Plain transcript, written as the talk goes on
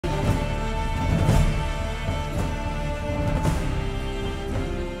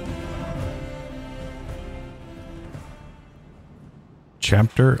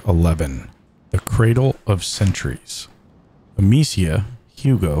Chapter 11. The Cradle of Centuries. Amicia,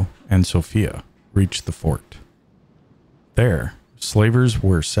 Hugo, and Sophia reached the fort. There, slavers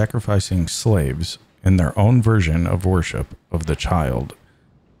were sacrificing slaves in their own version of worship of the child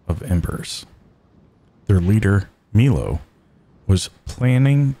of embers. Their leader, Milo, was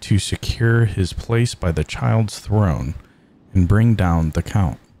planning to secure his place by the child's throne and bring down the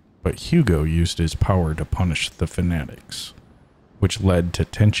count, but Hugo used his power to punish the fanatics, which led to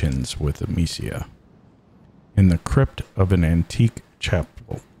tensions with Amicia. In the crypt of an antique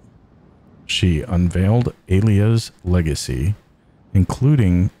chapel, she unveiled Alia's legacy,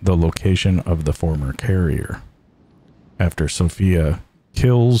 including the location of the former carrier. After Sophia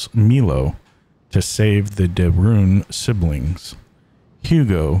kills Milo to save the De Rune siblings,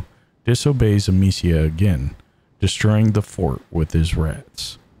 Hugo disobeys Amicia again, destroying the fort with his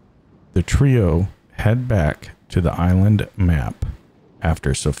rats. The trio head back to the island map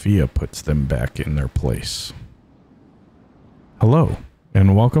after Sophia puts them back in their place. Hello,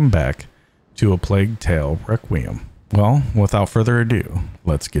 and welcome back to A Plague Tale Requiem. Well, without further ado,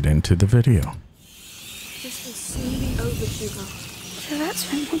 let's get into the video. This will soon be over, Hugo. The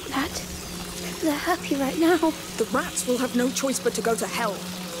rats won't want that. They're happy right now. The rats will have no choice but to go to hell.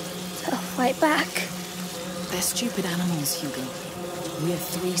 They'll fight back. They're stupid animals, Hugo. We're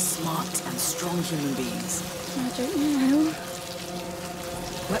three smart and strong human beings. I don't know.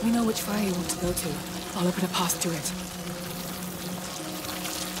 Let me know which fire you want to go to. I'll open a path to it.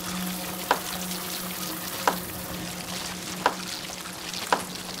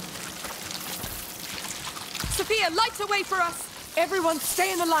 Sophia, light a way for us! Everyone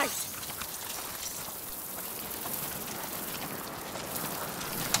stay in the light!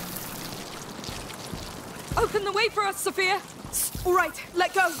 Open the way for us, Sophia! All right,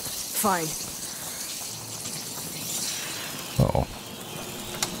 let go! Fine. Uh-oh.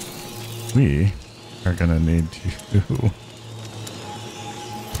 We are gonna need to...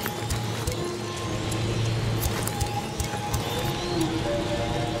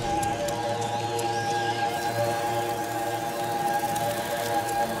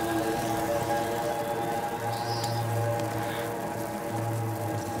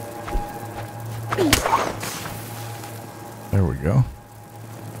 There we go.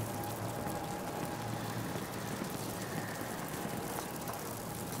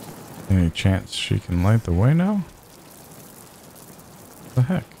 Any chance she can light the way now? What the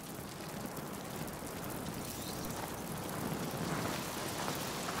heck?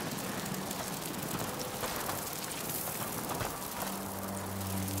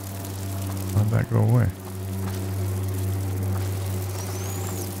 How'd that go away?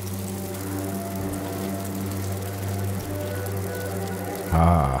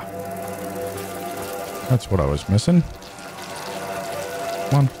 Ah. That's what I was missing.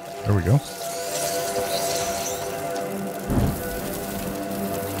 Come on. There we go.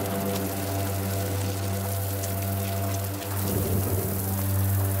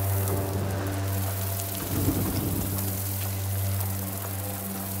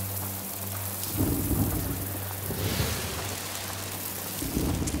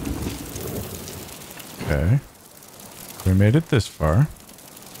 Okay. We made it this far.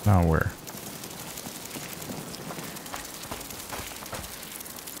 Now where?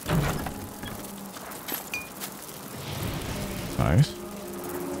 Nice.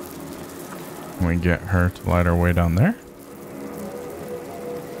 Can we get her to light her way down there?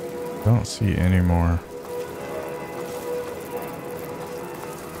 Don't see any more.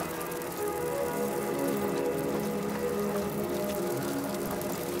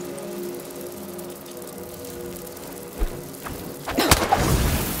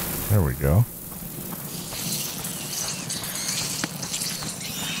 There we go.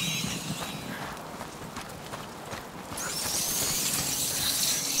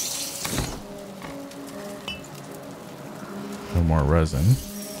 No more resin.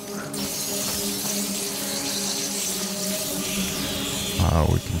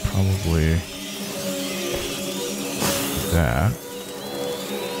 We can probably do that.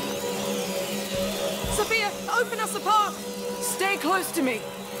 Sophia, open us a path! Stay close to me!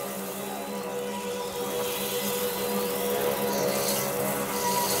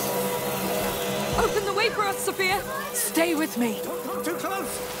 Open the way for us, Sophia! Stay with me! Don't come too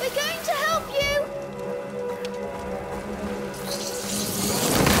close! We're going to help you.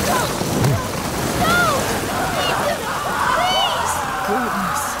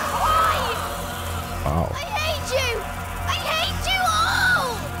 Goodness. Wow. I hate you! I hate you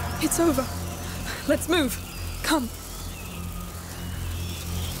all! It's over. Let's move. Come.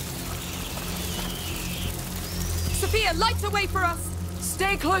 Sophia, light a way for us!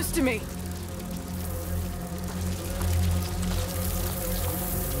 Stay close to me.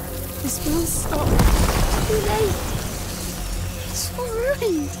 This will stop. Too late. It's all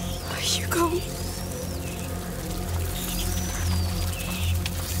ruined. Hugo.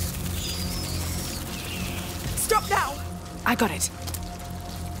 Stop now. I got it.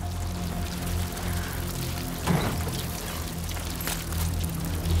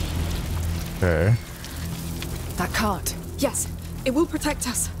 Okay. That cart. Yes, it will protect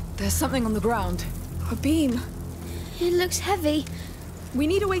us. There's something on the ground. A beam. It looks heavy. We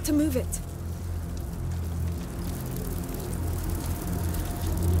need a way to move it.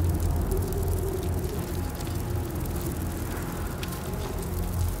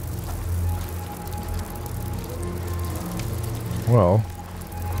 Well,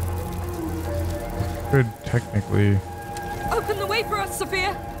 could technically. Open the way for us,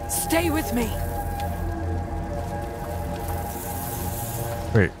 Sophia. Stay with me.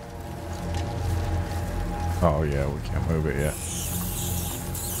 Wait. Oh yeah, we can't move it yet.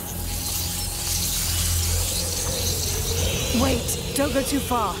 Wait, don't go too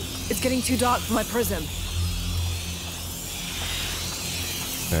far. It's getting too dark for my prism.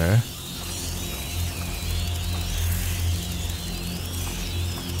 Okay.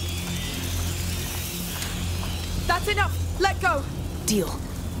 That's enough. Let go. Deal.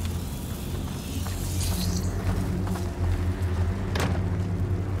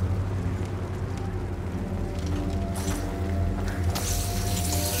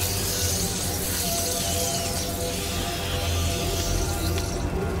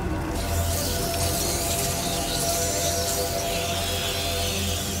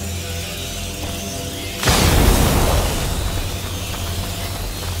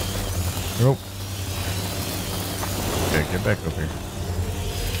 Nope. Okay, get back up here.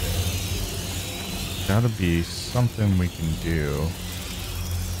 Gotta be something we can do.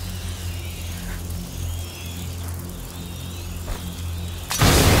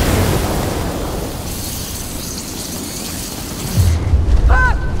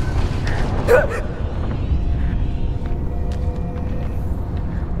 Oh.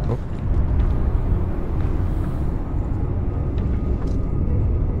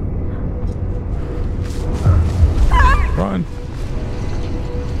 Run.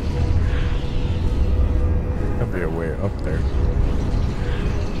 There'll be a way up there.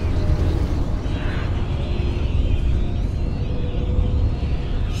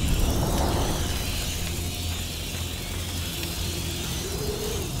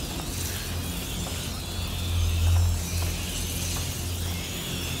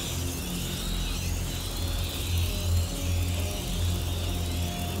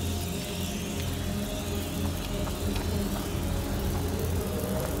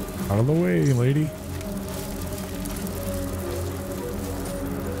 Out of the way, lady.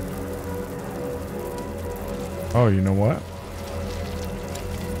 Oh, you know what?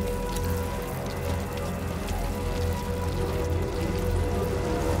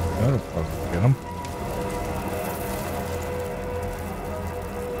 That'll probably get him.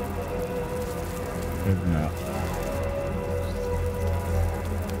 Maybe not.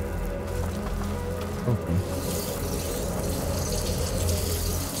 Open.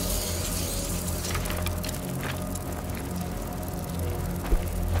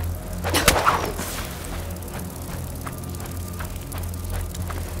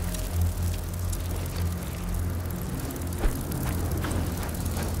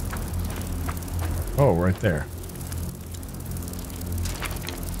 Oh, right there.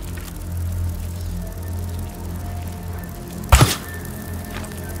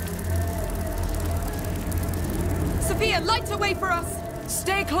 Sophia, light a way for us.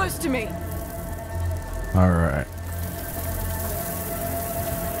 Stay close to me. All right.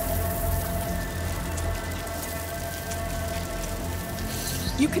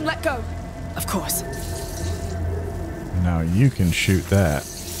 You can let go. Of course. Now you can shoot that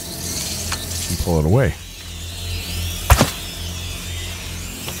and pull it away.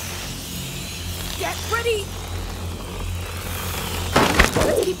 Get ready.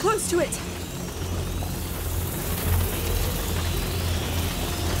 Let's keep close to it.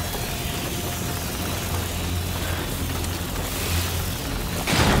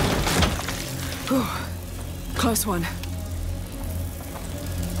 Whew. Close one.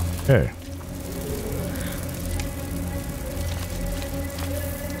 Okay.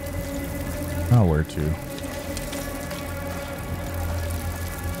 Now where to?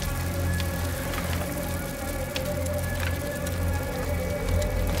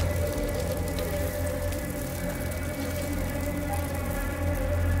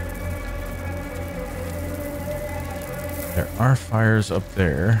 There are fires up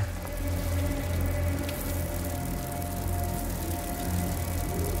there.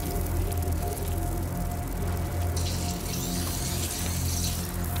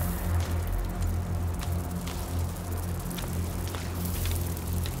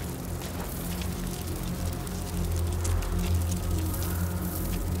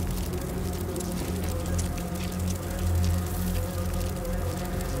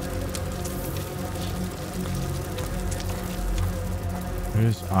 It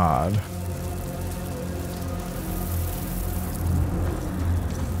is odd.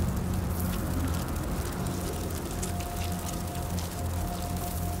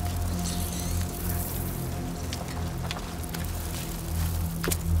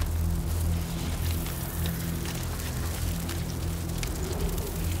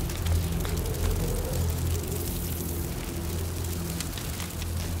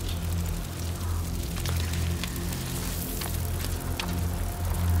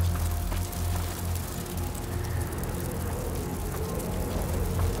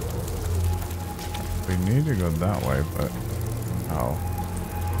 We need to go that way, but how?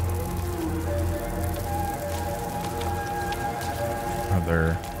 Are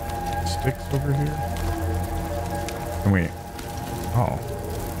there sticks over here? Can we? Oh.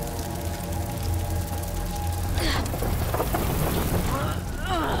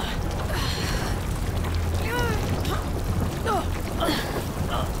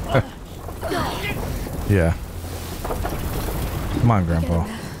 Yeah. Come on, Grandpa.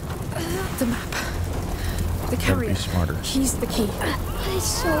 The map. The Gotta carrier. be smarter. He's the key. But it's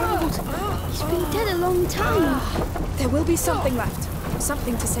so old. He's been dead a long time. There will be something left.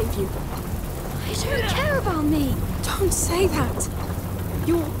 Something to save you. I don't care about me. Don't say that.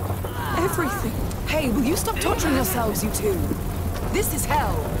 You're everything. Hey, will you stop torturing yourselves, you two? This is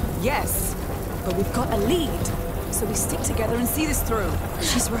hell, yes. But we've got a lead, so we stick together and see this through.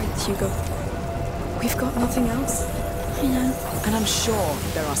 She's right, Hugo. We've got nothing else. I know. And I'm sure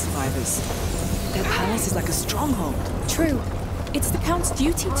there are survivors. Their palace is like a stronghold. True. It's the Count's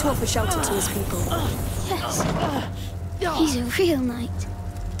duty to offer shelter to his people. Yes. He's a real knight.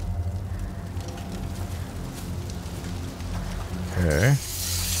 Okay.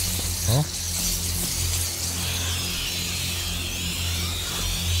 Well.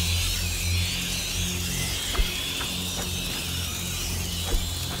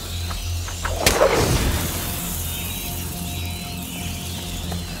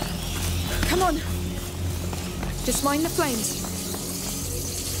 Come on. Just mind the flames.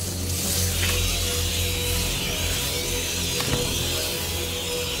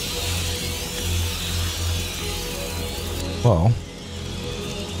 Well.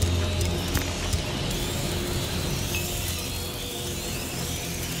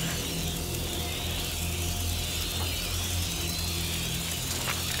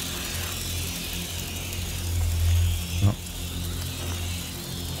 No.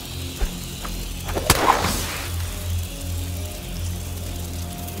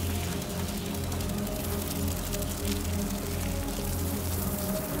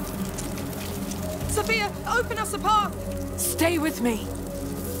 Sophia, open us a path. Stay with me.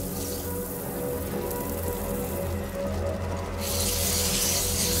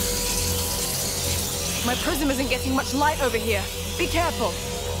 My prism isn't getting much light over here. Be careful.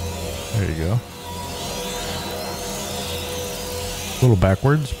 There you go. A little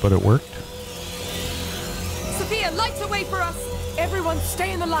backwards, but it worked. Sophia, light a way for us. Everyone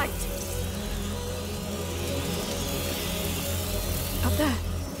stay in the light. Up there.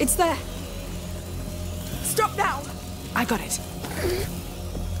 It's there. Stop now. I got it.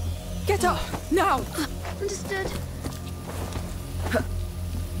 Get up. Now. Understood.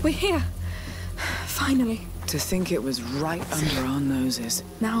 We're here. Finally. To think it was right under our noses.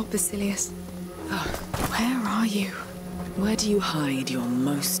 Now, Basilius. Where are you? Where do you hide your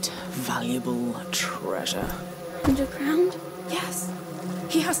most valuable treasure? Underground? Yes.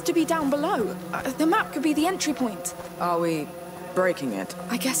 He has to be down below. The map could be the entry point. Are we breaking it?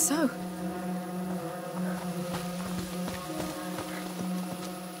 I guess so.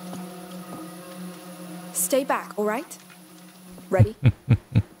 Stay back, all right? Ready?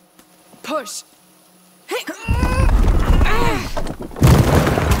 Push. Hey.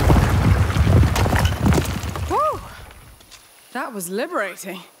 Whoa! That was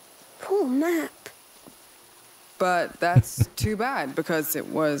liberating. Poor map. But that's too bad, because it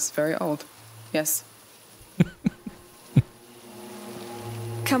was very old. Yes.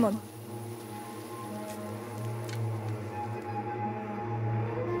 Come on.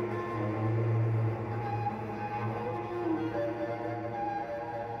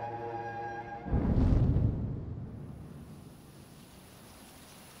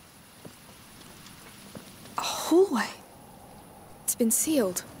 It's been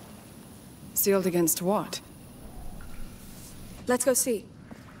sealed. Sealed against what? Let's go see.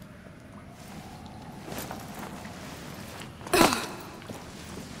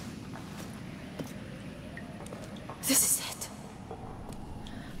 This is it.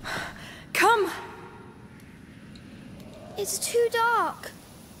 Come! It's too dark.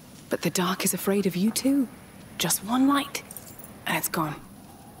 But the dark is afraid of you too. Just one light, and it's gone.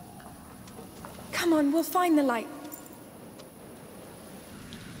 Come on, we'll find the light.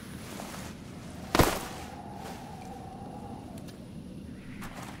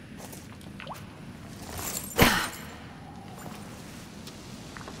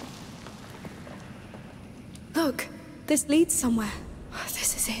 Look, this leads somewhere.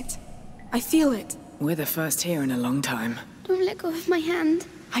 This is it. I feel it. We're the first here in a long time. Don't let go of my hand.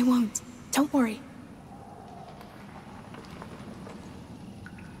 I won't. Don't worry.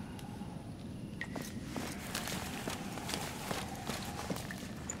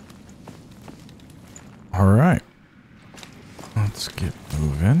 All right. Let's get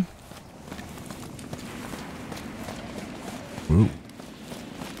moving. Ooh.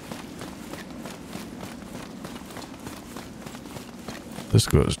 This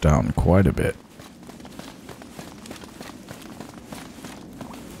goes down quite a bit.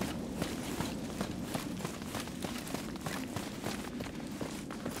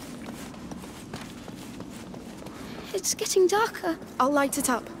 It's getting darker. I'll light it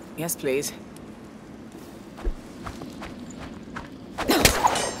up. Yes, please.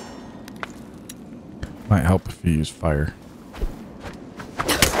 Might help if you use fire.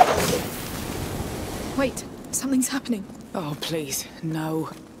 Wait, something's happening. Oh, please, no.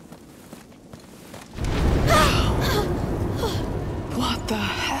 What the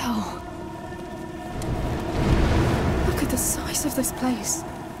hell? Look at the size of this place.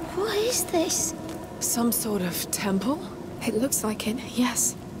 What is this? Some sort of temple? It looks like it,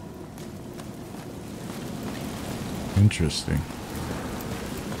 yes. Interesting.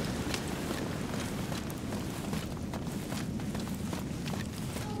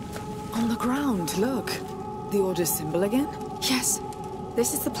 On the ground, look. The Order's symbol again? Yes,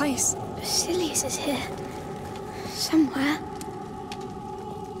 this is the place. Basilius is here. Somewhere.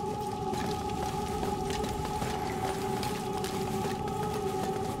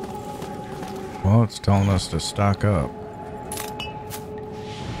 Well, it's telling us to stock up.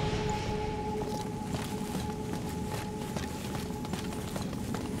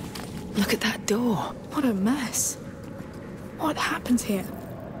 Look at that door. What a mess. What happened here?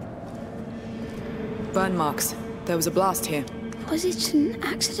 Burn marks. There was a blast here. Was it an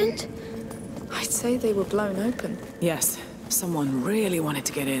accident? I'd say they were blown open. Yes, someone really wanted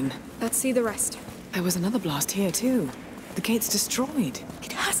to get in. Let's see the rest. There was another blast here too. The gate's destroyed.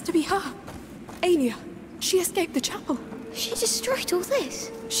 It has to be her. Aelia. She escaped the chapel. She destroyed all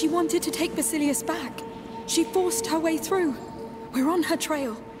this. She wanted to take Basilius back. She forced her way through. We're on her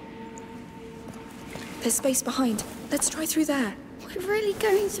trail. There's space behind. Let's try through there. We're really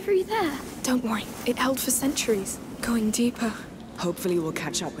going through there. Don't worry. It held for centuries. Going deeper. Hopefully we'll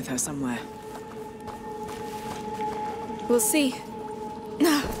catch up with her somewhere. We'll see.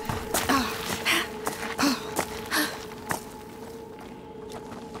 No.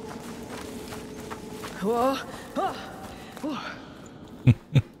 Whoa. Oh. Whoa.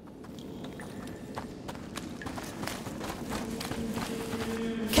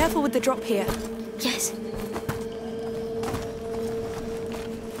 Careful with the drop here. Yes.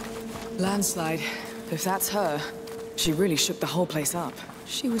 Landslide. If that's her, she really shook the whole place up.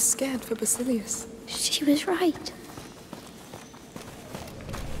 She was scared for Basilius. She was right.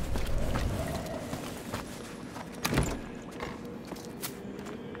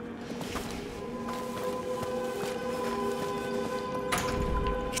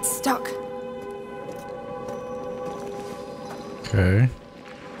 It's stuck. Okay.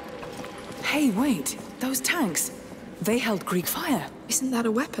 Hey, wait. Those tanks. They held Greek fire. Isn't that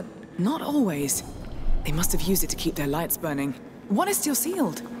a weapon? Not always. They must have used it to keep their lights burning. One is still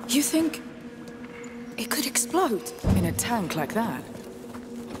sealed. You think it could explode? In a tank like that?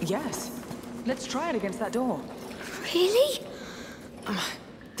 Yes. Let's try it against that door. Really?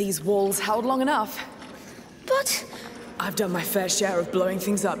 These walls held long enough. But... I've done my fair share of blowing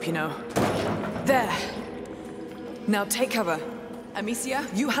things up, you know. There. Now take cover. Amicia,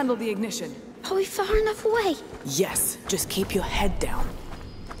 you handle the ignition. are we far enough away? Yes, just keep your head down.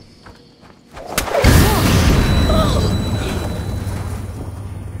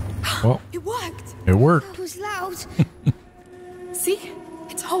 Well, It worked! it worked. That was loud. See?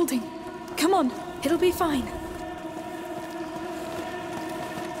 It's holding. Come on, it'll be fine.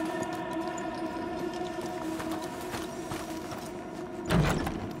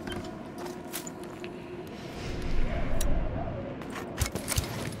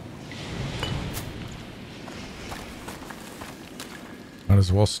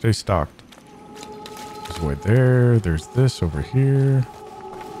 as well stay stocked. There's a way there. There's this over here.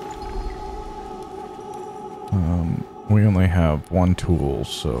 We only have one tool,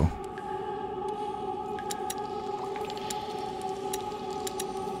 so...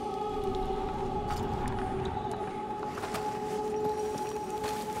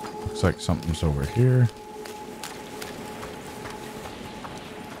 Looks like something's over here.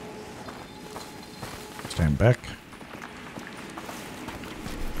 Stand back.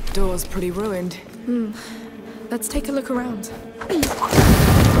 Door's pretty ruined. Let's take a look around.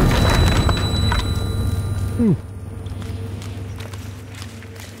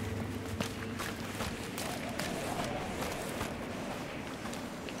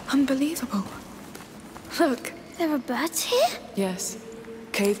 Unbelievable. Look, There are birds here? Yes.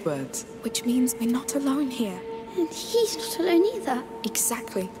 Cave birds. which means we're not alone here. And he's not alone either.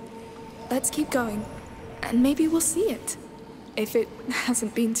 Exactly. Let's keep going, and maybe we'll see it. If it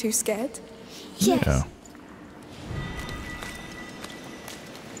hasn't been too scared. Yes. Yeah.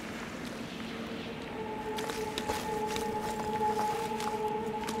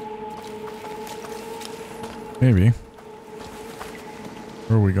 Maybe.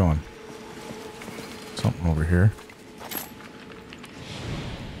 Where are we going? Something over here.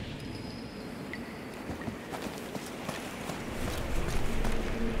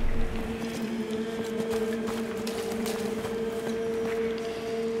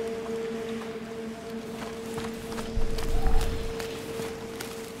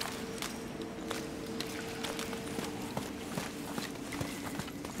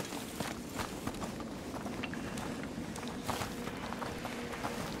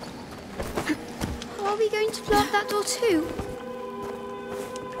 Are we going to blow up that door too?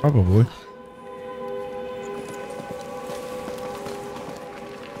 Probably.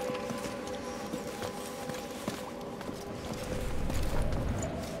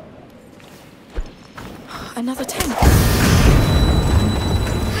 Another tent.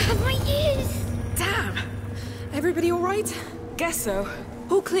 My ears! Damn! Everybody all right? Guess so.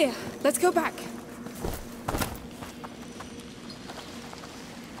 All clear. Let's go back.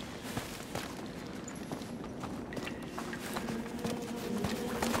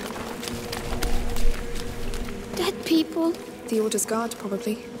 Dead people. The Order's guard,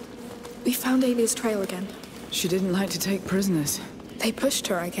 probably. We found Alia's trail again. She didn't like to take prisoners. They pushed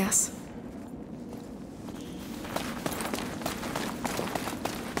her, I guess.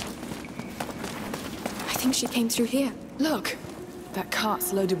 I think she came through here. Look! That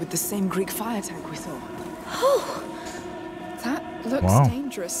cart's loaded with the same Greek fire tank we saw. Oh! That looks Wow.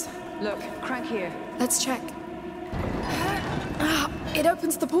 dangerous. Look, crank here. Let's check. Ah, it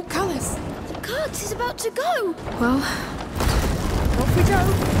opens the portcullis. The cart is about to go. Well, off we go.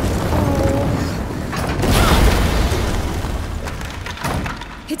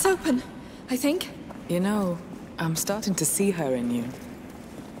 It's open, I think. You know, I'm starting to see her in you.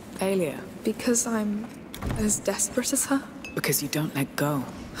 Alia, Because I'm as desperate as her? because you don't let go.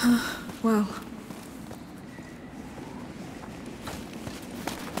 Well,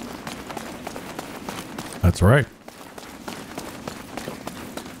 That's right.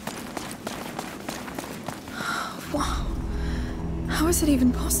 wow. How is it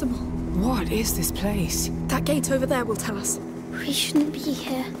even possible? What is this place? That gate over there will tell us. We shouldn't be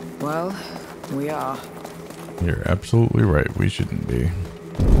here. Well, we are. You're absolutely right. We shouldn't be.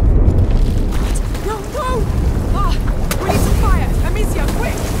 No, no! Ah, we need some fire! Amicia,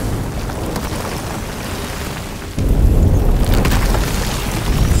 quick!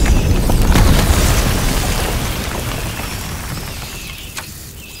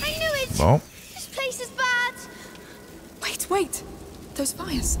 I knew it! Well, This place is bad! Wait! Those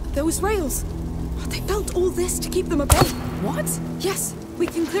fires, those rails. They built all this to keep them at bay. What? Yes, we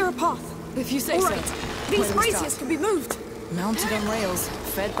can clear a path. If you say All so. right, these Where do we braziers start? can be moved. Mounted on rails,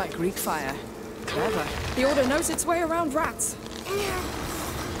 fed by Greek fire. Clever. The Order knows its way around rats.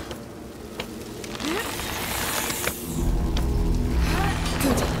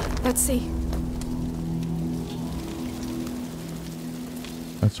 Good. Let's see.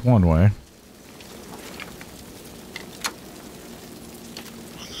 that's one way.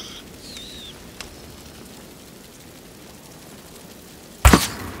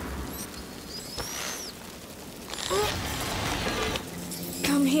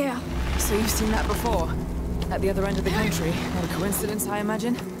 Come here. So you've seen that before? At the other end of the country? Not a coincidence, I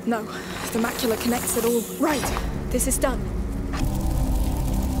imagine? No, the macula connects it all. Right. This is done.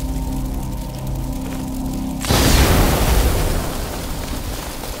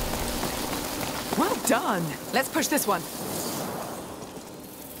 Well done! Let's push this one.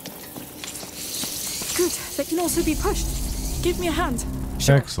 Good. They can also be pushed. Give me a hand.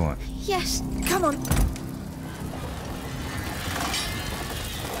 Excellent. Yes. Come on.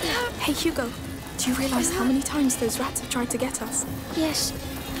 Hey, Hugo. Do you realize how many times those rats have tried to get us? Yes.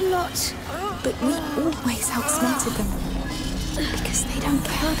 A lot. But we always outsmarted them. Because they don't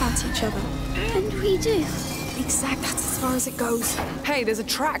care about each other. And we do. Exact. That's as far as it goes. Hey, there's a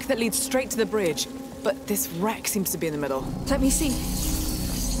track that leads straight to the bridge, but this wreck seems to be in the middle. Let me see.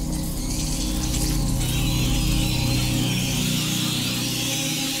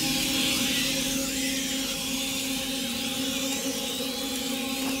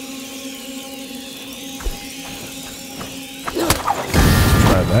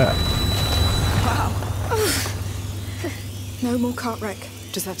 Try that. No more cart wreck.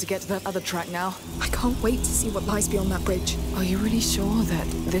 Just have to get to that other track now. I can't wait to see what lies beyond that bridge. Are you really sure that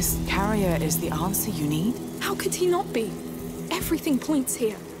this carrier is the answer you need? How could he not be? Everything points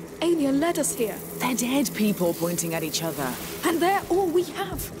here. Alia led us here. They're dead people pointing at each other. And they're all we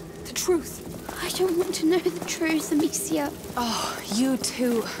have. The truth. I don't want to know the truth, Amicia. Oh, you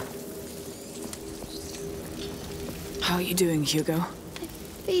too. How are you doing, Hugo? I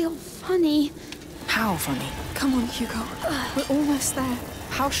feel funny. How funny? Come on, Hugo. We're almost there.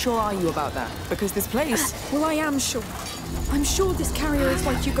 How sure are you about that? Because this place... Well, I am sure. I'm sure this carrier is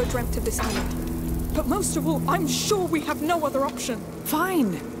why Hugo dreamt of this island. But most of all, I'm sure we have no other option.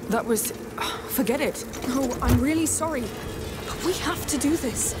 Fine. That was... forget it. No, I'm really sorry. But we have to do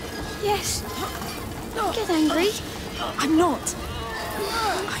this. Yes. Get angry. I'm not.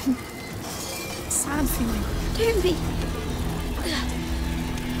 I'm sad feeling. Don't be.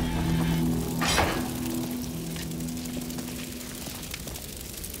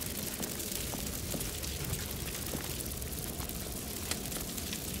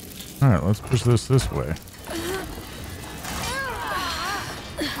 All right, let's push this way.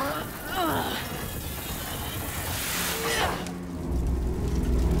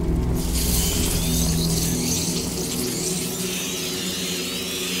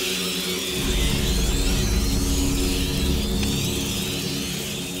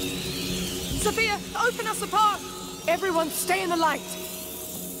 Sophia, open us a path! Everyone stay in the light!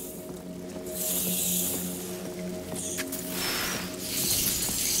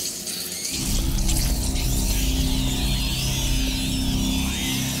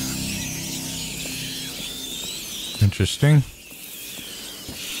 Interesting.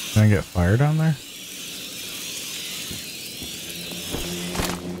 Can I get fire down there?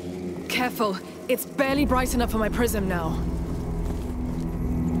 Careful. It's barely bright enough for my prism now.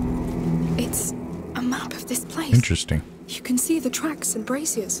 It's a map of this place. Interesting. You can see the tracks and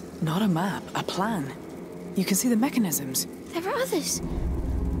braziers. Not a map, a plan. You can see the mechanisms. There are others.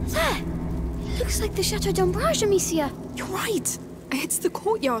 There. It looks like the Chateau d'Ombrage, Amicia. You're right. It's the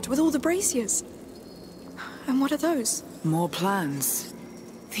courtyard with all the braziers. And what are those? More plans.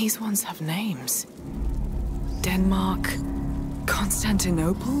 These ones have names. Denmark,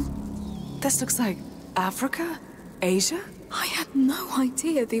 Constantinople? This looks like Africa? Asia? I had no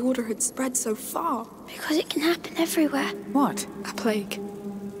idea the order had spread so far. Because it can happen everywhere. What? A plague.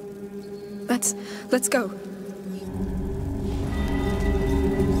 Let's go.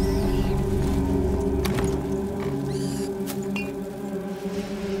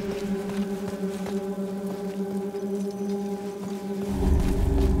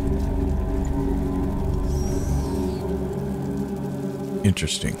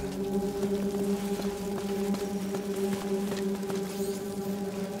 Interesting.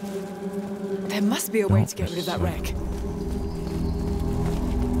 There must be a way to get rid of that wreck.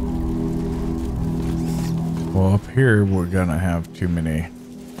 Well, up here we're gonna have too many.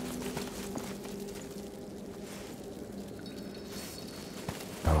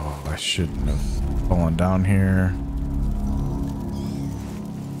 Oh, I shouldn't have fallen down here.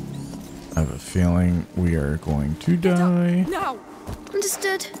 I have a feeling we are going to die. Now!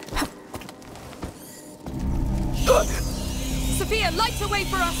 Understood. Sophia, light the way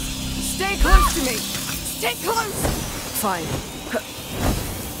for us! Stay close to me! Stay close! Fine.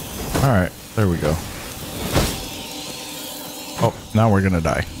 Alright, there we go. Oh, now we're gonna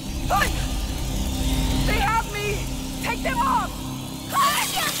die. They have me! Take them off!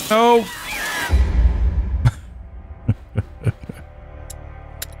 No!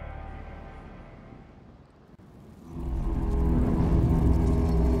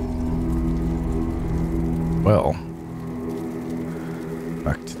 Well,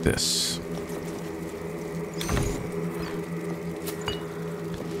 back to this.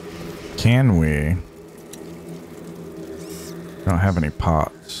 Can we? Don't have any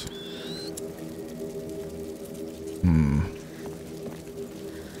pots.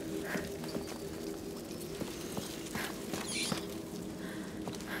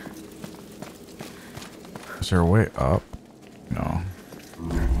 there a way up? No.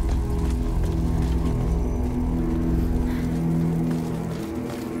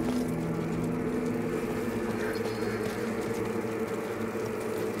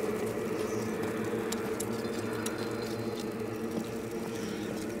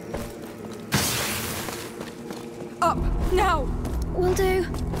 Up, now! Will do.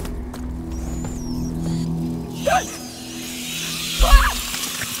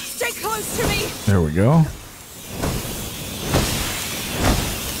 Stay close to me! There we go.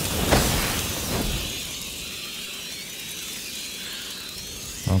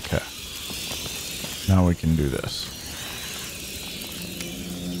 Okay. Now we can do this.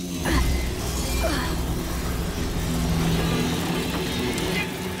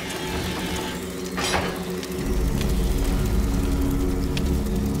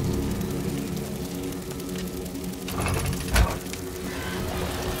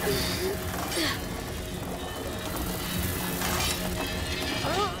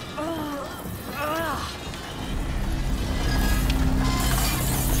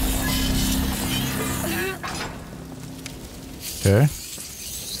 Okay.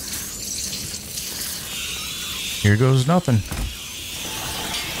 Here goes nothing.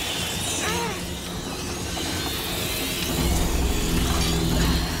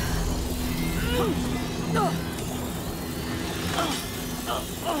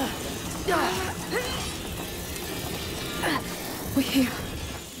 We're here.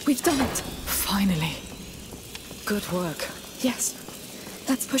 We've done it. Finally. Good work. Yes.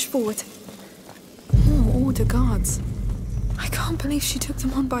 Let's push forward. Oh, all the guards. I can't believe she took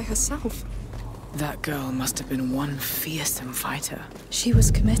them on by herself. That girl must have been one fearsome fighter. She was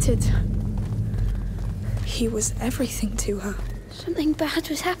committed. He was everything to her. Something bad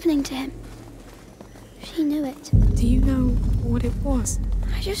was happening to him. She knew it. Do you know what it was?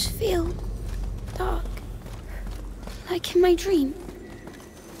 I just feel dark. Like in my dream.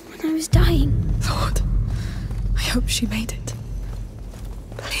 When I was dying. Lord, I hope she made it.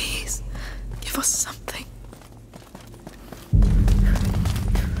 Please, give us something.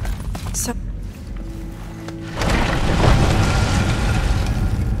 So...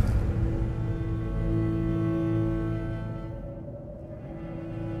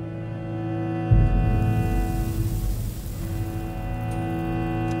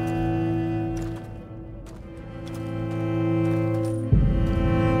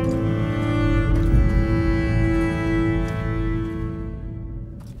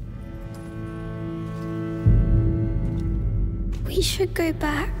 We should go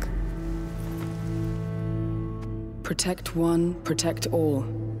back. Protect one, protect all.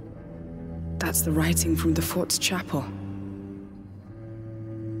 That's the writing from the fort's chapel.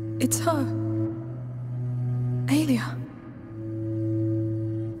 It's her. Aelia.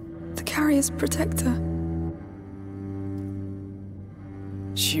 The carrier's protector.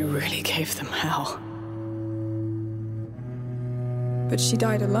 She really gave them hell. But she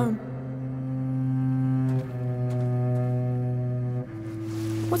died alone.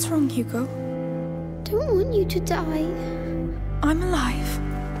 What's wrong, Hugo? Don't want you to die. I'm alive.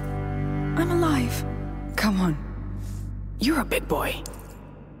 I'm alive. Come on. You're a big boy.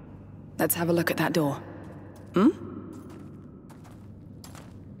 Let's have a look at that door. Hmm?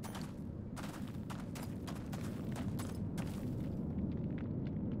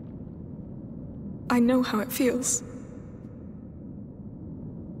 I know how it feels.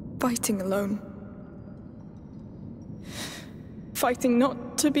 Fighting alone. Fighting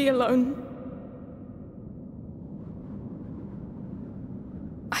not to be alone.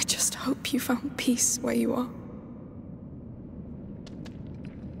 I just hope you found peace where you are.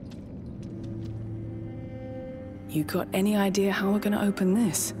 You got any idea how we're gonna open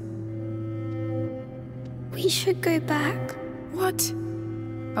this? We should go back. What?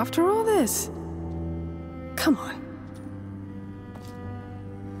 After all this? Come on.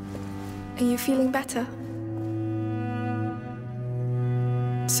 Are you feeling better?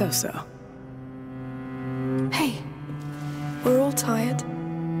 So-so. Hey, we're all tired,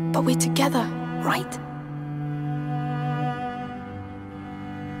 but we're together, right?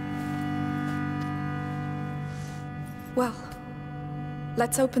 Well,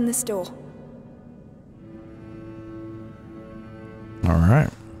 let's open this door. All right.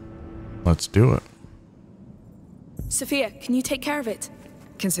 Let's do it. Sophia, can you take care of it?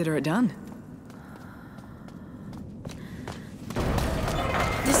 Consider it done.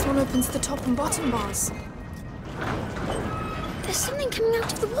 This one opens the top and bottom bars. There's something coming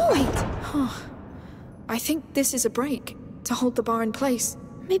out of the wall. Wait, huh. I think this is a brake to hold the bar in place.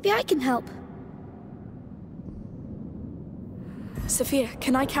 Maybe I can help. Sophia,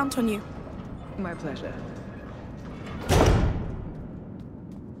 can I count on you? My pleasure.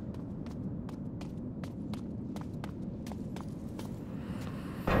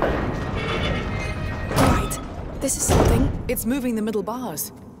 This is something. It's moving the middle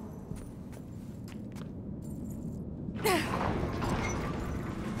bars.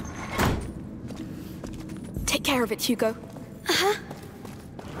 Take care of it, Hugo. Uh-huh.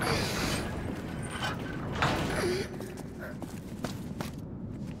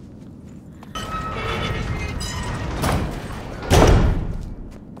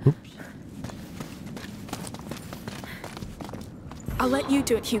 Oops. I'll let you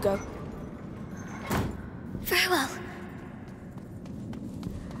do it, Hugo. Very well.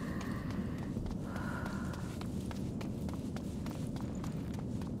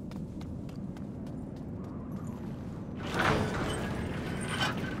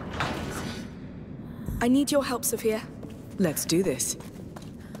 I need your help, Sophia. Let's do this.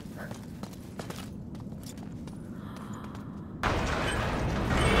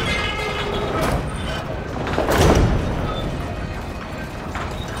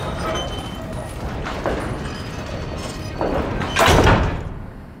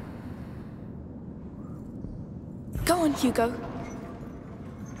 Go on, Hugo.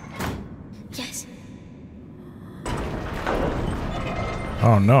 Yes.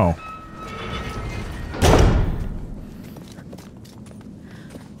 Oh no.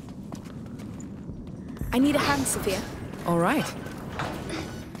 I need a hand, Sophia. All right.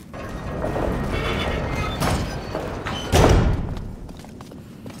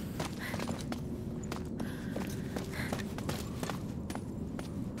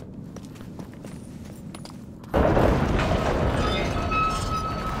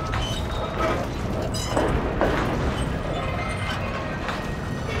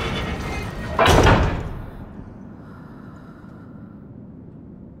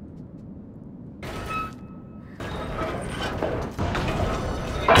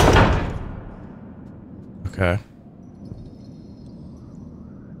 Okay.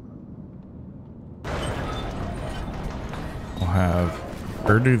 We'll have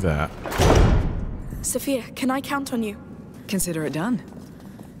her do that. Sophia, can I count on you? Consider it done.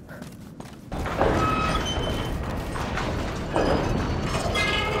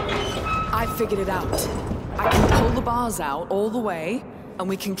 I figured it out. I can pull the bars out all the way, and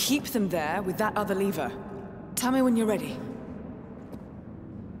we can keep them there with that other lever. Tell me when you're ready.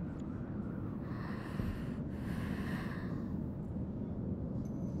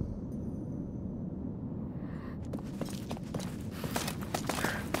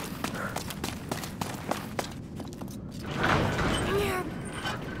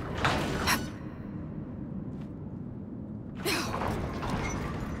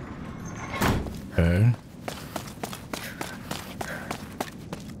 Okay.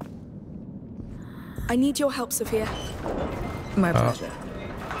 I need your help, Sophia. My pleasure.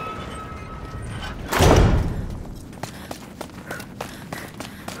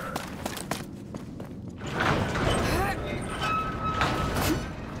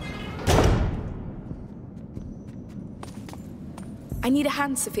 I need a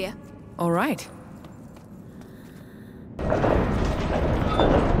hand, Sophia. All right.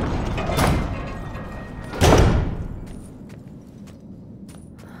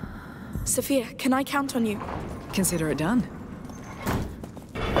 Sophia, can I count on you? Consider it done.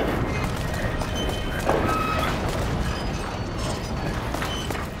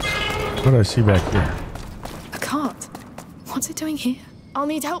 What do I see back here? A cart. What's it doing here? I'll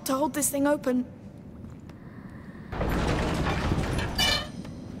need help to hold this thing open.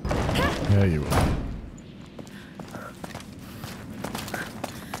 Yeah, you will.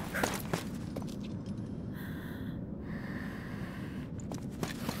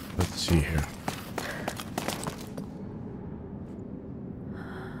 Let's see here.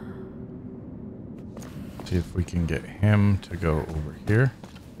 See if we can get him to go over here.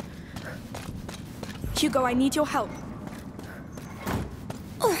 Hugo, I need your help.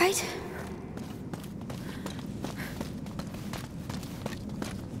 All right.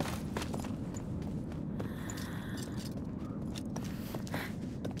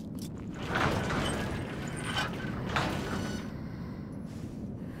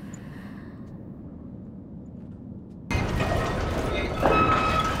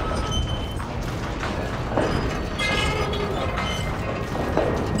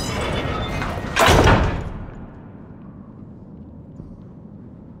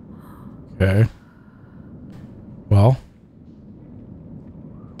 Okay. Well,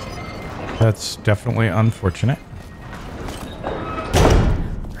 that's definitely unfortunate.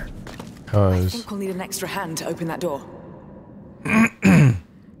 I Because think we'll need an extra hand to open that door. I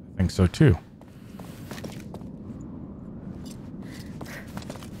think so too.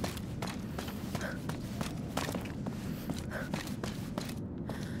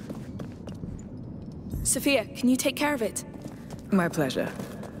 Sophia, can you take care of it? My pleasure.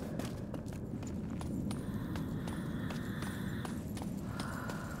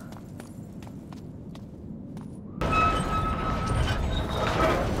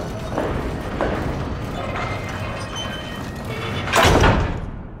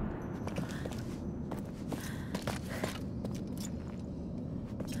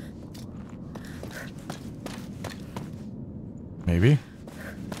 Maybe.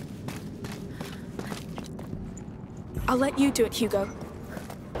 I'll let you do it, Hugo.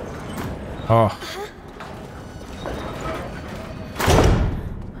 Oh.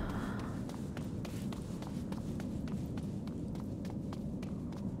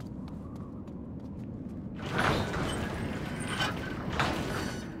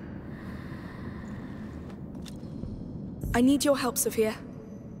 I need your help, Sophia.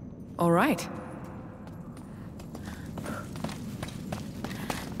 All right.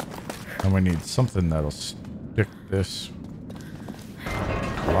 And we need something that'll stick this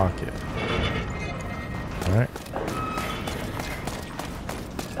rocket. Alright.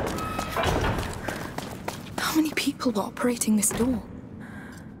 How many people are operating this door?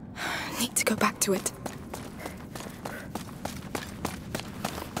 I need to go back to it.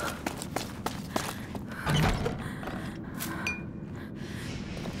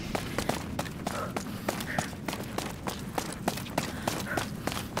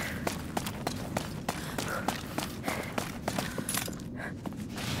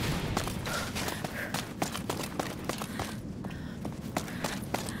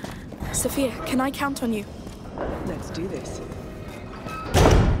 Sophia, can I count on you? Let's do this.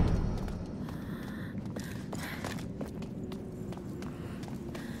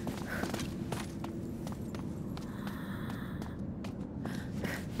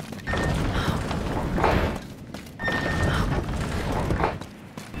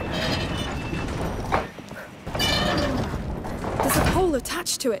 There's a pole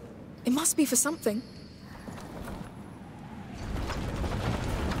attached to it. It must be for something.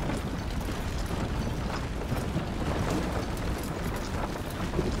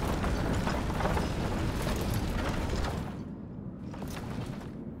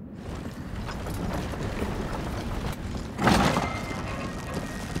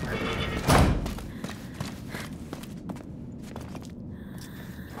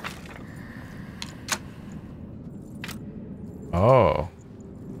 Oh.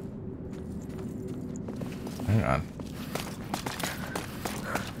 Hang on.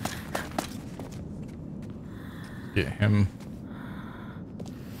 Get him.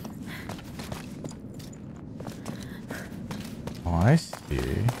 Oh, I see.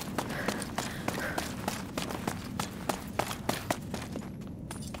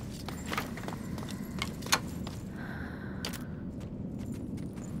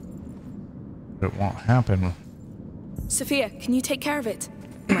 It won't happen Sophia, can you take care of it?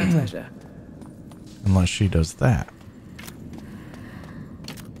 My pleasure. unless she does that.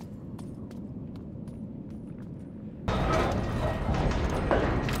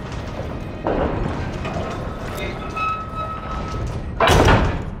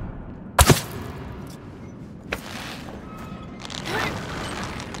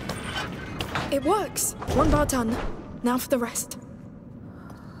 It works. One bar done. Now for the rest.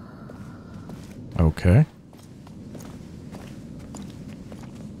 Okay.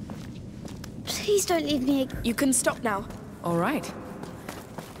 Please don't leave me. You can stop now. All right.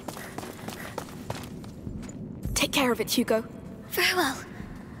 Take care of it, Hugo. Very well.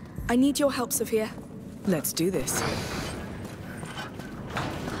 I need your help, Sophia. Let's do this.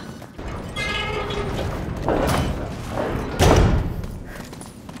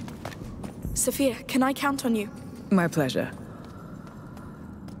 Sophia, can I count on you? My pleasure.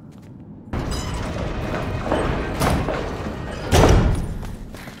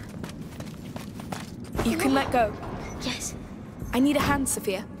 You can let go. Yes. I need a hand,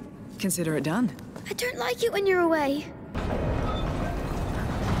 Sophia. Consider it done. I don't like it when you're away.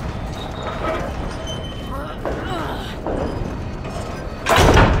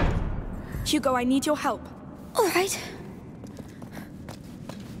 Hugo, I need your help. All right.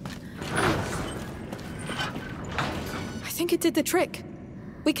 I think it did the trick.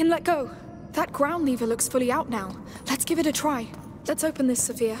 We can let go. That ground lever looks fully out now. Let's give it a try. Let's open this,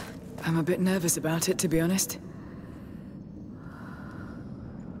 Sophia. I'm a bit nervous about it, to be honest.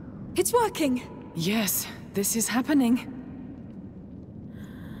 It's working. Yes, this is happening.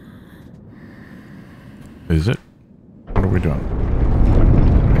 Is it? What are we doing?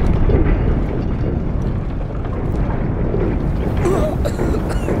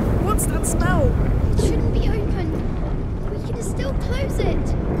 What's that smell? It shouldn't be open. We can still close it.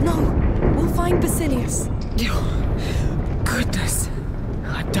 No, We'll find Basilius. Goodness.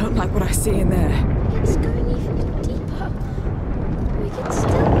 I don't like what I see in there. It's going even deeper. We can still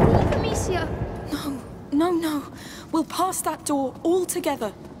leave Amicia. No. We'll pass that door all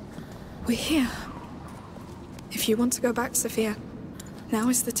together. We're here. If you want to go back, Sophia, now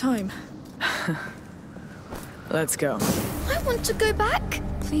is the time. Let's go. I want to go back.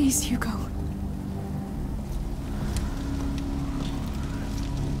 Please, Hugo.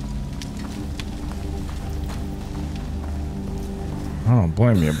 I don't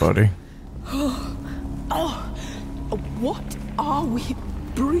blame you, buddy. What are we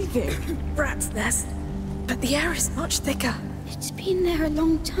breathing? Rat's nest. But the air is much thicker. It's been there a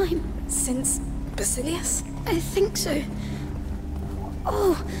long time. Since Basilius? I think so.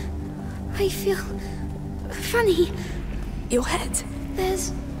 Oh, I feel funny. Your head.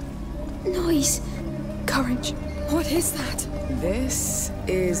 There's noise. Courage. What is that? This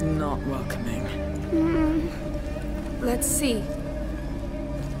is not welcoming. Let's see.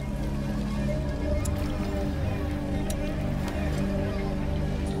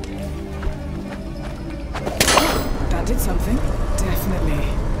 That did something. Definitely.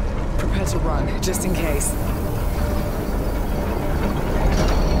 Prepare to run, just in case.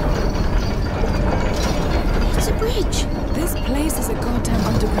 It's a bridge. This place is a goddamn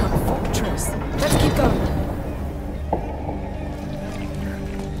underground fortress. Let's keep going.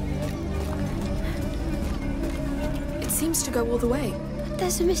 It seems to go all the way. But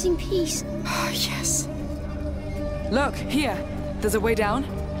there's a missing piece. Yes. Look, here. There's a way down.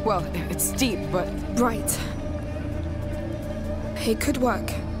 Well, it's steep, but... Right. It could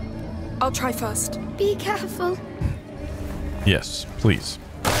work. I'll try first. Be careful. Yes, please.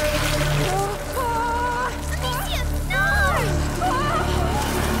 Amicia, no!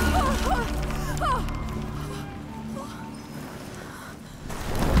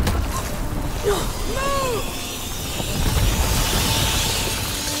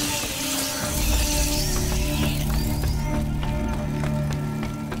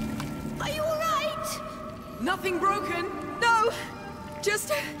 Are you alright? Nothing broken. No!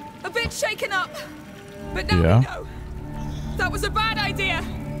 Just a bit shaken up. But now Yeah. we know. That was a bad idea.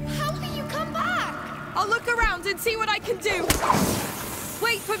 How can you come back? I'll look around and see what I can do.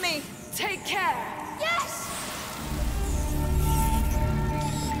 Wait for me. Take care. Yes!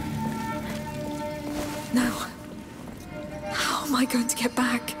 Now, how am I going to get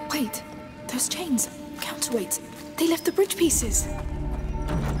back? Wait, those chains, counterweights, they left the bridge pieces.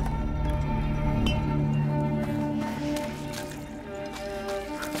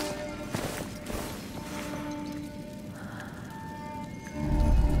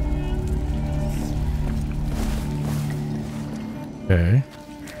 Okay.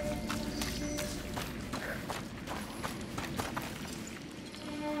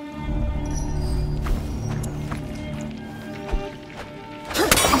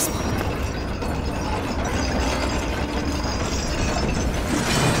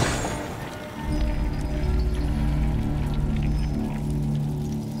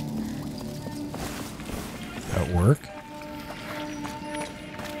 That work?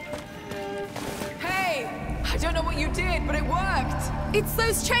 Hey! I don't know what you did, but it worked! It's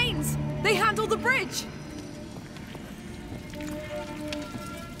those chains. They handle the bridge.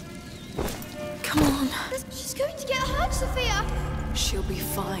 Come on. She's going to get hurt, Sophia. She'll be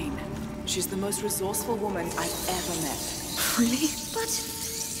fine. She's the most resourceful woman I've ever met. Really? But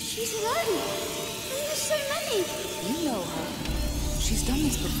she's alone. And there's so many. You know her. She's done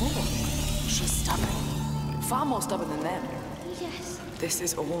this before. She's stubborn. Far more stubborn than them. Yes. This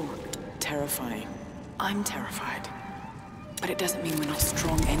is all terrifying. I'm terrified. But it doesn't mean we're not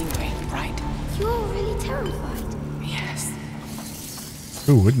strong anyway, right? You're really terrified. Yes.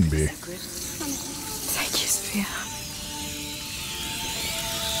 Who wouldn't be? Good. Thank you, Sophia.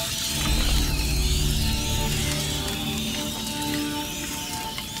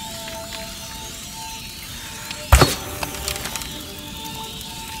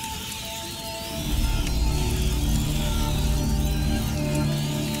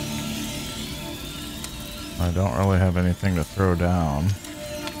 I don't really have anything to throw down.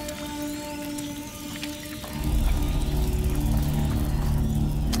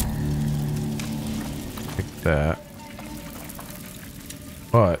 Pick that.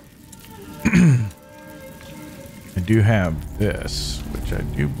 But I do have this, which I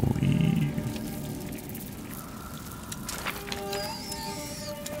do believe.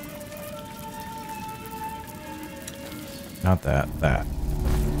 Not that, that.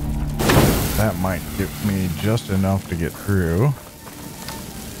 That might give me just enough to get through.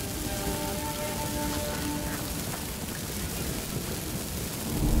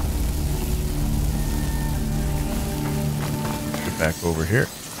 back over here.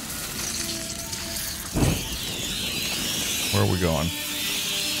 Where are we going?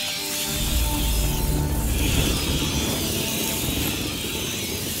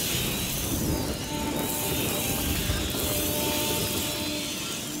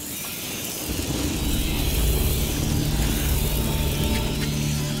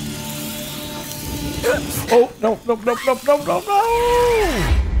 Oh, no, no, no, no, no, no, no!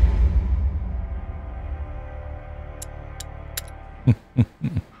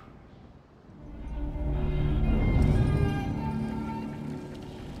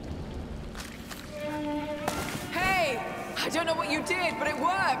 Hey! I don't know what you did, but it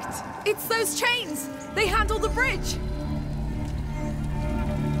worked! It's those chains! They handle the bridge!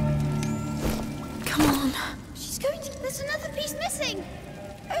 Come on. She's going to... There's another piece missing!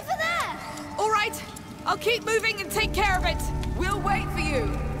 Over there! All right, I'll keep moving and take care of it. We'll wait for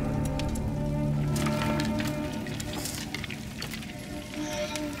you!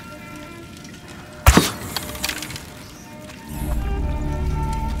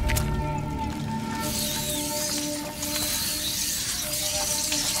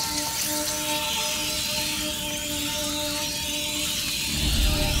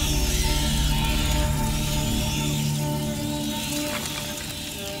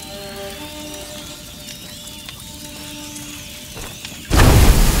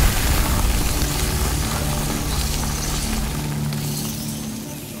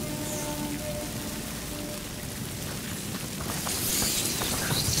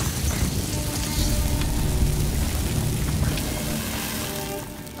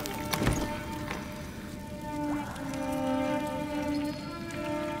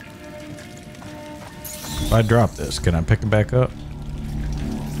 If I drop this, can I pick it back up?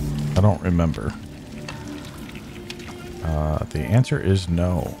 I don't remember. The answer is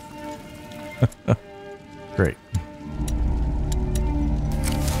no. Great.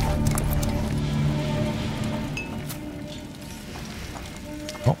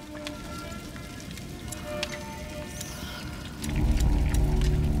 Oh.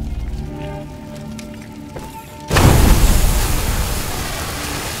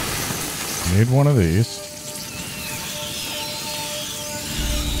 Need one of these.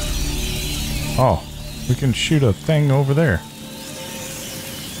 Oh, we can shoot a thing over there.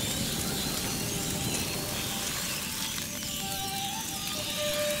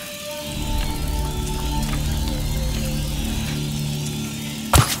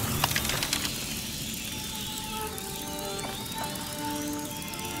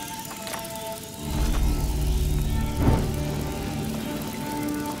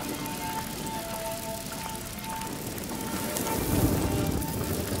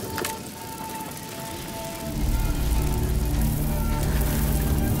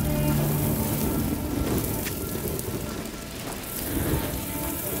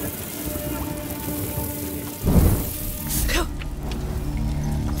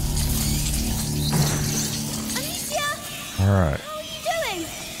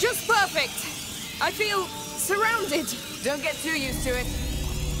 I feel surrounded. Don't get too used to it.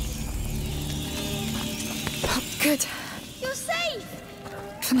 Oh, good. You're safe!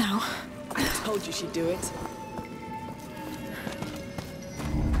 For now. I told you she'd do it.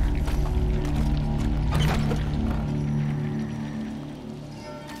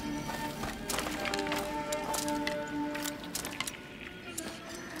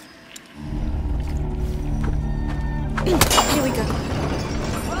 Here we go.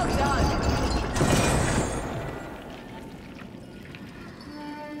 Well done.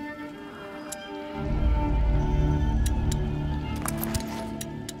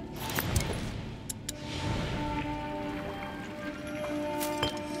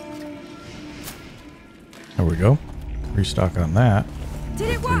 There we go. Restock on that.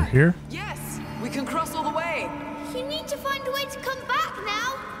 Did it Through work? here. Yes, we can cross all the way. You need to find a way to come back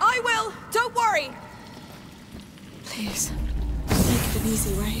now. I will. Don't worry. Please, make it an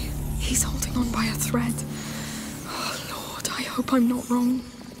easy way. He's holding on by a thread. Oh, Lord, I hope I'm not wrong.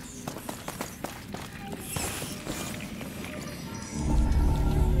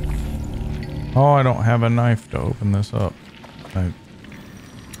 Oh, I don't have a knife to open this up.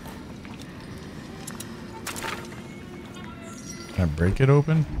 Can I break it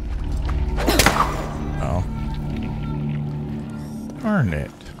open? No. Darn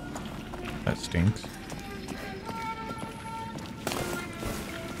it. That stinks.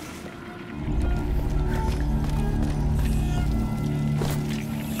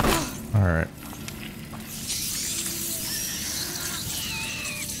 Alright.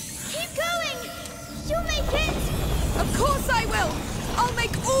 Keep going! You'll make it! Of course I will. I'll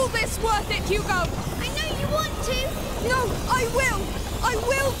make all this worth it, Hugo. I know you want to. No, I will! I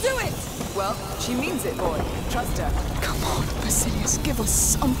will do it! Well, she means it, boy. Trust her. Come on, Basilius, give us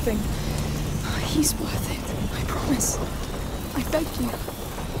something. He's worth it, I promise. I beg you.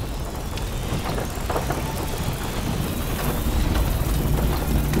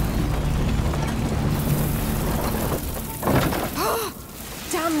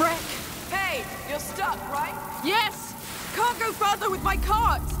 Damn wreck! Hey, you're stuck, right? Yes! Can't go further with my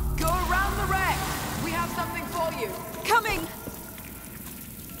cart! Go around the wreck. We have something for you. Coming!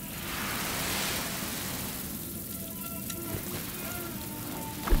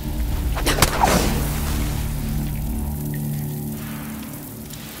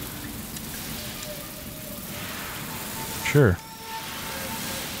 Sure.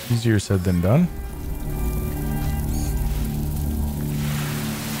 Easier said than done.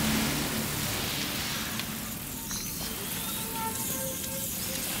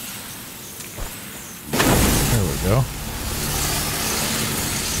 There we go.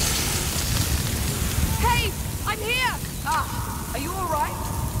 Hey! I'm here! Ah, are you all right?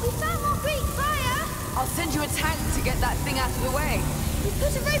 We found more Greek fire. I'll send you a tank to get that thing out of the way. We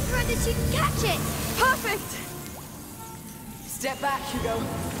put a rope around it so you can catch it. Perfect! Step back, Hugo.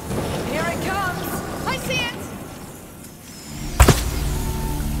 Here it comes. I see it!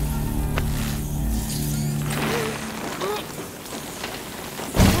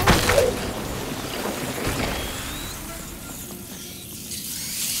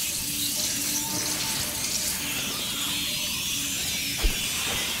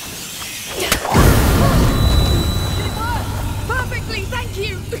 Perfectly, thank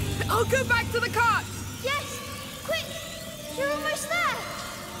you! I'll go back to the cart! Yes, quick! You're almost there.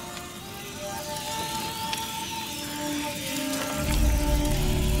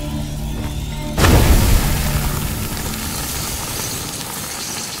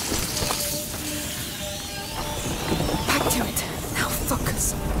 Back to it. Now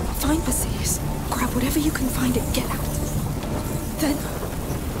focus. Find Basilius. Grab whatever you can find and get out.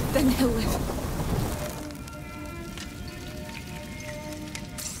 Then he'll live.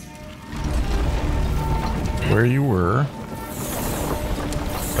 Where you were.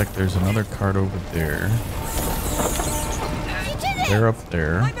 Looks like there's another cart over there. You did it! They're up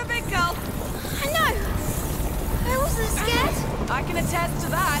there. I'm a big girl. I know. I wasn't scared. I can attest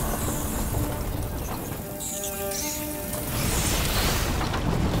to that.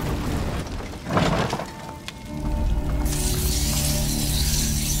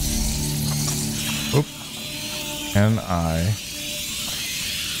 Oop. Can I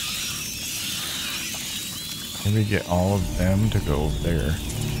maybe get all of them to go over there?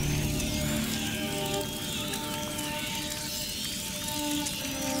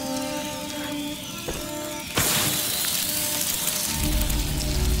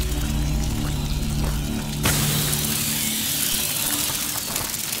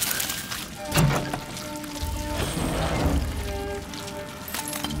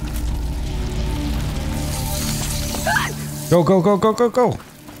 Go, go, go, go, go, go.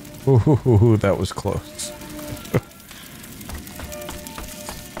 Ooh, that was close.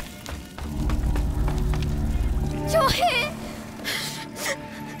 You're here.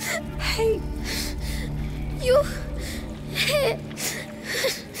 Hey, You're here.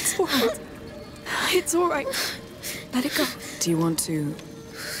 it's alright. It's alright. Let it go. Do you want to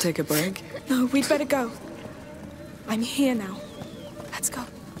take a break? No, we'd better go. I'm here now. Let's go.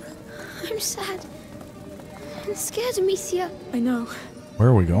 I'm sad. I'm scared, Amicia. I know. Where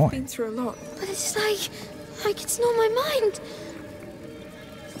are we going? Been through a lot. But it's like it's not my mind.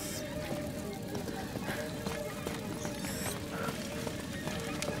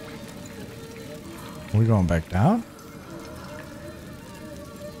 Are we going back down?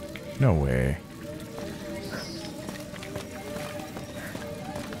 No way.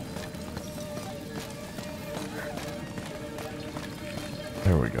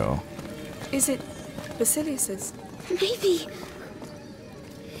 There we go. Is it Basilius's? Maybe.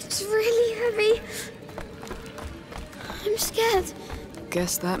 It's really heavy. I'm scared.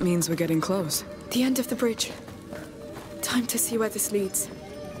 Guess that means we're getting close. The end of the bridge. Time to see where this leads.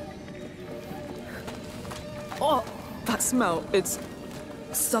 Oh, that smell. It's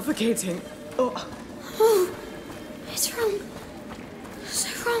suffocating. Oh, Oh, it's wrong. So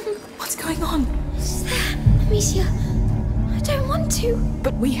wrong. what's going on? It's there, Amicia. I don't want to.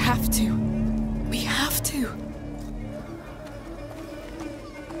 But we have to. We have to.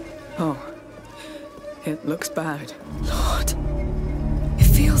 Oh, it looks bad. Lord, it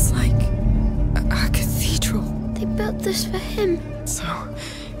feels like a cathedral. They built this for him. So,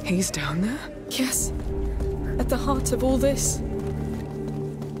 he's down there? Yes, at the heart of all this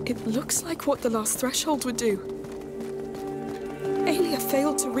It looks like what the last threshold would do. Aelia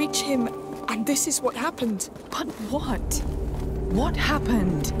failed to reach him, and this is what happened. But what? What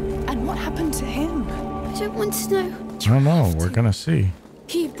happened? And what happened to him? I don't want to know. I don't know. We're gonna see.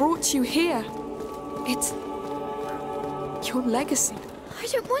 He brought you here. It's your legacy. I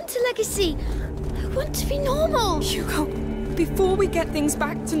don't want a legacy. I want to be normal. Hugo, before we get things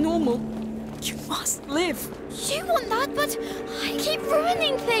back to normal, you must live. You want that, but I keep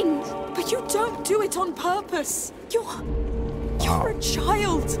ruining things. But you don't do it on purpose. You're a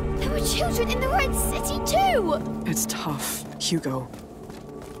child. There were children in the Red City too. It's tough, Hugo.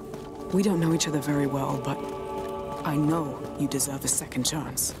 We don't know each other very well, but I know you deserve a second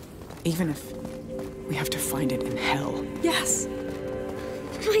chance. Even if we have to find it in hell. Yes.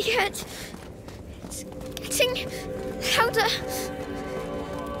 My head. It's getting louder.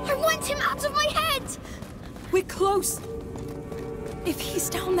 I want him out of my head. We're close. If he's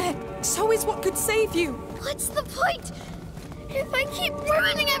down there, so is what could save you. What's the point if I keep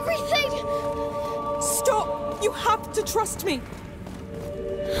ruining everything? Stop! You have to trust me.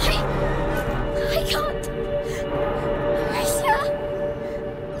 I can't. Amicia!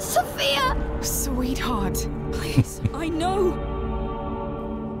 Sophia! Sweetheart. Please, I know.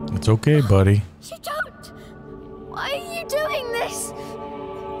 It's okay, buddy. You don't! Why are you doing this?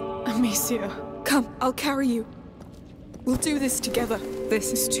 Amicia. Come, I'll carry you. We'll do this together.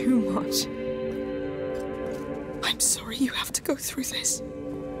 This is too much. I'm sorry you have to go through this.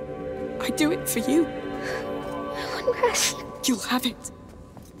 I do it for you. I want rest. You'll have it.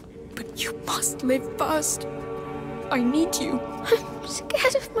 But you must live first. I need you. I'm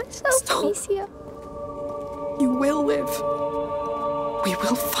scared of myself, Stop. Amicia. You will live. We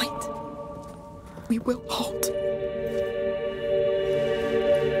will fight. We will hold.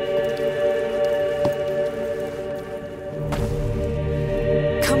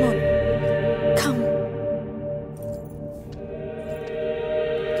 Come on. Come.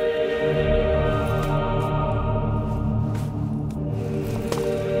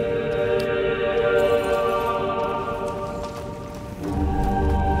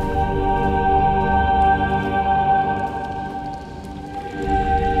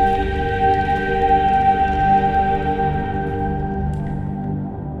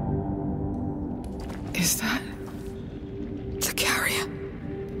 Is that... The carrier.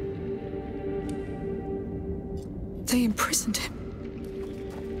 They imprisoned him.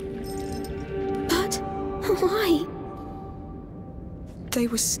 But why? They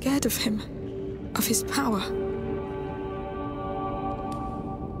were scared of him, of his power.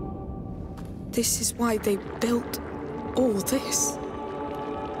 This is why they built all this.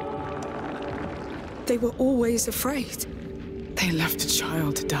 They were always afraid. They left a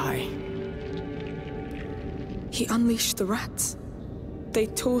child to die. He unleashed the rats. They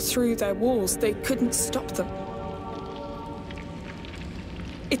tore through their walls. They couldn't stop them.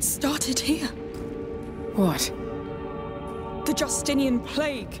 It started here. What? The Justinian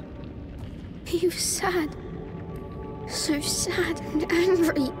plague. He was sad. So sad and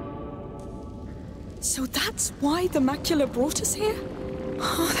angry. So that's why the macula brought us here?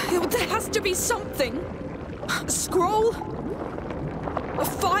 Oh, there has to be something. A scroll? A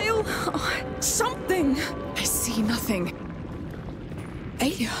file? Something. I see nothing.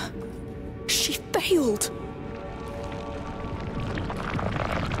 Aelia. She failed.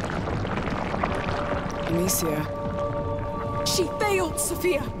 Amicia. She failed,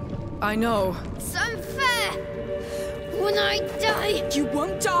 Sophia. I know. It's unfair. When I die, You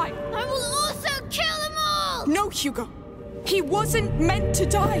won't die. I will also kill them all. No, Hugo. He wasn't meant to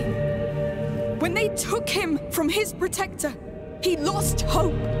die. When they took him from his protector, he lost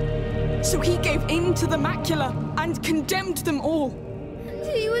hope. So he gave in to the macula and condemned them all. And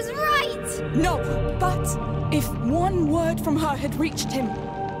he was right. No, but if one word from her had reached him,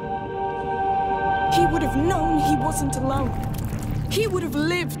 he would have known he wasn't alone. He would have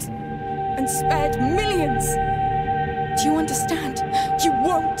lived and spared millions. Do you understand? You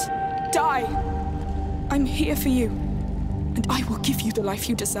won't die. I'm here for you, and I will give you the life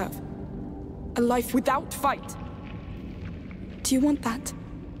you deserve. A life without fight. Do you want that?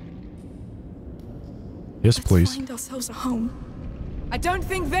 Yes, Let's please. find ourselves a home. I don't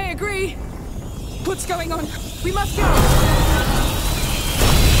think they agree. What's going on? We must go.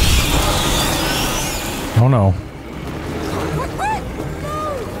 Oh no. Quick, quick!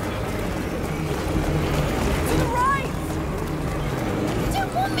 No! To the right! You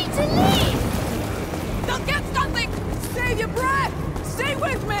don't want me to leave. They'll get something! Save your breath! Stay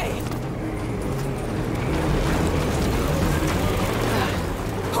with me!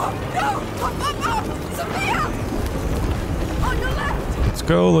 Oh, no! Up! Sophia! On your left! Let's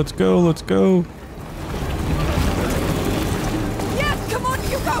go, let's go, let's go. Yes, come on,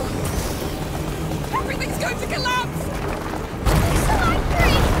 Hugo! Everything's going to collapse! They're so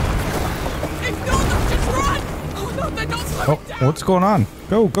angry! Ignore them, just run! Oh no, they're not slowing Oh, down! what's going on?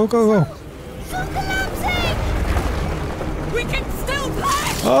 Go, go, go, go. It's all collapsing! We can still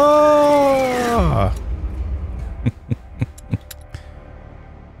play! Oh!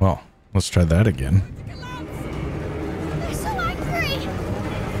 Well, let's try that again. They're so angry!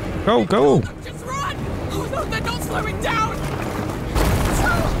 Go, go. Just run! Oh no, they're not slowing down! It's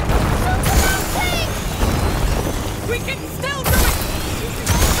all collapsing! We can still do it!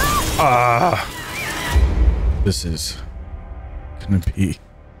 Ah! This is gonna be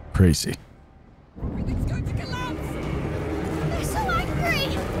crazy. Everything's going to collapse! They're so angry!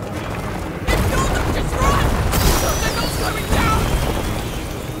 Ignore them, just run! Oh, they're not slowing down!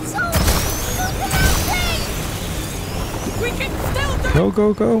 It's all collapsing! We can still do Go,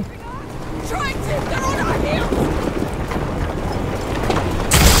 go, go. it! Try to! They're on our heels!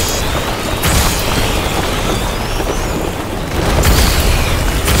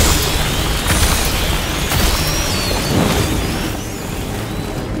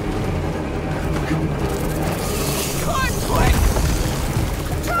 Climb quick!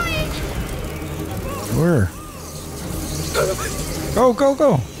 Trying! Where? Go, go,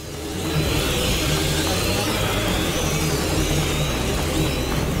 go.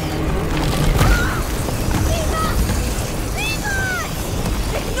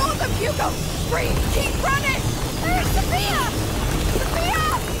 Ignore them, Hugo! Breathe! Keep running! Where's Sophia? Sophia!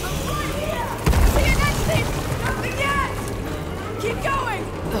 I'm right here! See you next thing! Nothing yet! Keep going!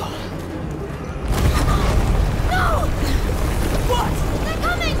 No! What? They're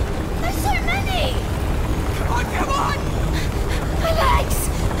coming! There's so many! Come on, come on! My legs!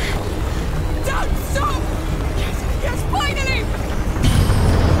 Don't stop! Yes, yes, finally!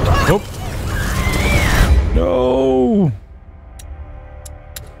 Nope. No.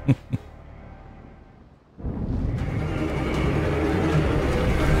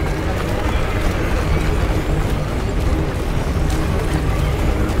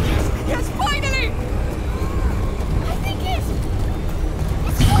 Yes, finally! I think it's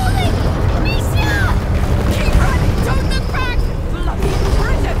falling! Amicia! Keep running! Don't look back! Bloody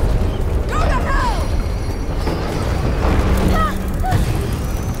Britain! Go to hell!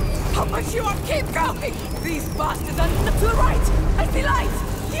 I'll push you up! Keep going! These bastards are to the right! I see light!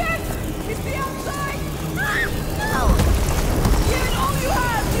 Yes! It's the outside! No! Give it all you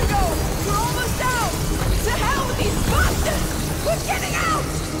have, Hugo! We're almost down! To hell with these bastards! We're getting out!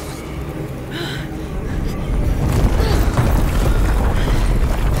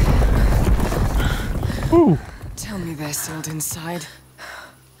 Ooh. Tell me they're sealed inside.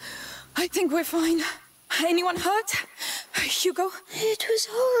 I think we're fine. Anyone hurt? Hugo? It was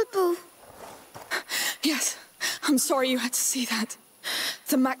horrible. Yes. I'm sorry you had to see that.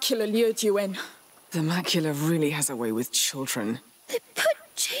 The macula lured you in. The macula really has a way with children. They put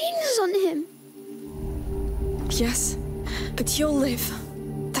chains on him. Yes, but you'll live.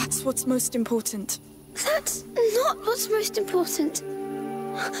 That's what's most important. That's not what's most important.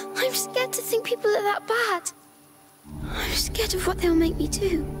 I'm scared to think people are that bad. I'm scared of what they'll make me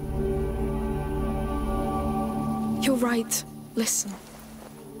do. You're right. Listen.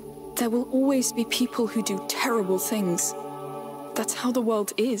 There will always be people who do terrible things. That's how the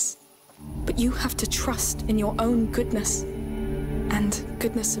world is. But you have to trust in your own goodness. And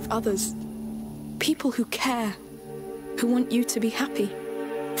goodness of others. People who care. Who want you to be happy.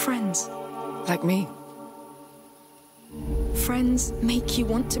 Friends. Like me. Friends make you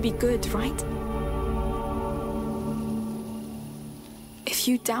want to be good, right? If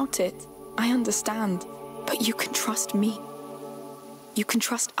you doubt it, I understand. But you can trust me. You can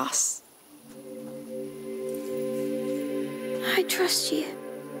trust us. I trust you.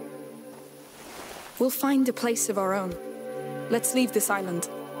 We'll find a place of our own. Let's leave this island.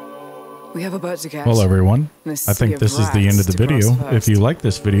 We have a boat to catch. Well, everyone, And a I sea think of this is the end of the rats to cross video. first. If you like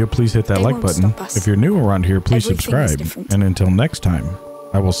this video, please hit that They like won't button. stop us. If you're new around here, please Everything is subscribe. different. And until next time,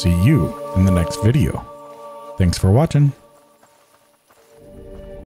 I will see you in the next video. Thanks for watching.